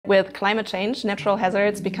With climate change, natural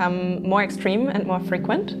hazards become more extreme and more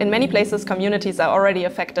frequent. In many places, communities are already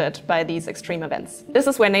affected by these extreme events. This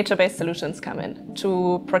is where nature-based solutions come in,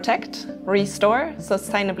 to protect, restore,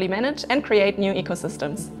 sustainably manage, and create new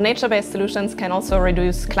ecosystems. Nature-based solutions can also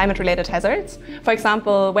reduce climate-related hazards. For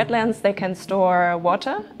example, wetlands, they can store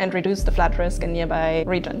water and reduce the flood risk in nearby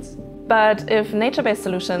regions. But if nature-based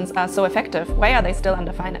solutions are so effective, why are they still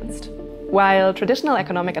underfinanced? While traditional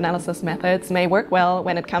economic analysis methods may work well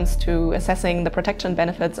when it comes to assessing the protection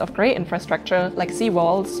benefits of grey infrastructure like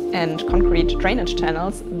seawalls and concrete drainage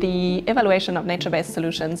channels, the evaluation of nature-based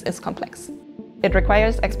solutions is complex. It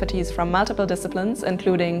requires expertise from multiple disciplines,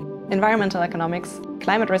 including environmental economics,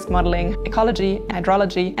 climate risk modeling, ecology,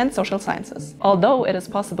 hydrology, and social sciences. Although it is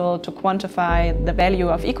possible to quantify the value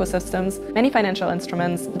of ecosystems, many financial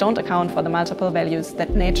instruments don't account for the multiple values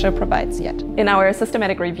that nature provides yet. In our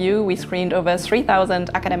systematic review, we screened over 3,000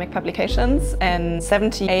 academic publications and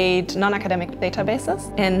 78 non-academic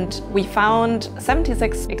databases, and we found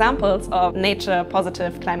 76 examples of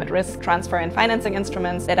nature-positive climate risk transfer and financing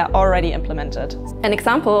instruments that are already implemented. An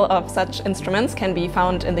example of such instruments can be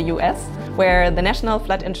found in the US, where the National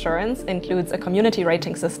Flood Insurance includes a community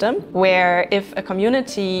rating system, where if a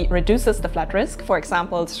community reduces the flood risk, for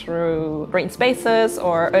example through green spaces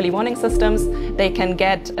or early warning systems, they can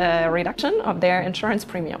get a reduction of their insurance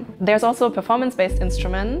premium. There's also performance-based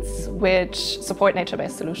instruments which support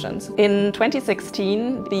nature-based solutions. In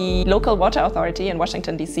 2016, the local water authority in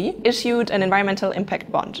Washington, D.C. issued an environmental impact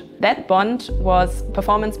bond. That bond was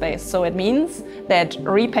performance-based, so it means that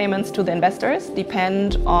repayments to the investors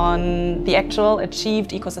depend on the actual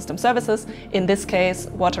achieved ecosystem services, in this case,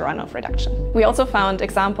 water runoff reduction. We also found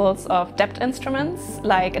examples of debt instruments,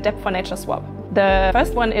 like a debt for nature swap. The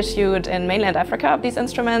first one issued in mainland Africa of these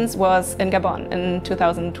instruments was in Gabon in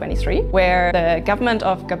 2023, where the government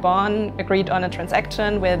of Gabon agreed on a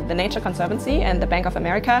transaction with the Nature Conservancy and the Bank of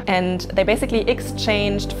America, and they basically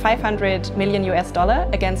exchanged $500 million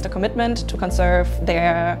against a commitment to conserve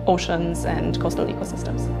their oceans and coastal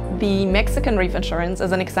ecosystems. The Mexican reef insurance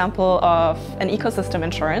is an example of an ecosystem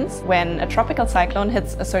insurance. When a tropical cyclone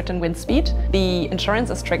hits a certain wind speed, the insurance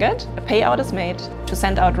is triggered, a payout is made to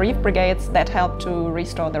send out reef brigades that help to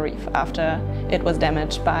restore the reef after it was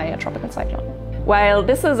damaged by a tropical cyclone. While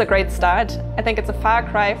this is a great start, I think it's a far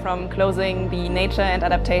cry from closing the nature and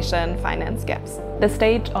adaptation finance gaps. The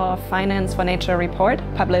State of Finance for Nature report,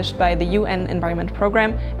 published by the UN Environment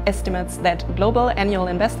Programme, estimates that global annual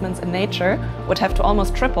investments in nature would have to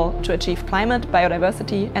almost triple to achieve climate,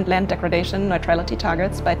 biodiversity, and land degradation neutrality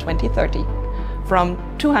targets by 2030. From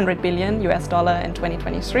 $200 billion in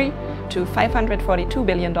 2023 to $542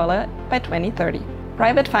 billion by 2030.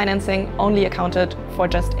 Private financing only accounted for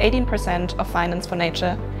just 18% of finance for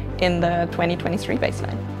nature in the 2023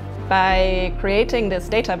 baseline. By creating this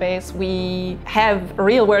database, we have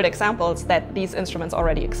real-world examples that these instruments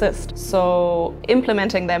already exist. So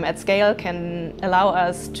implementing them at scale can allow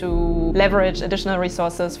us to leverage additional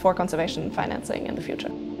resources for conservation financing in the future.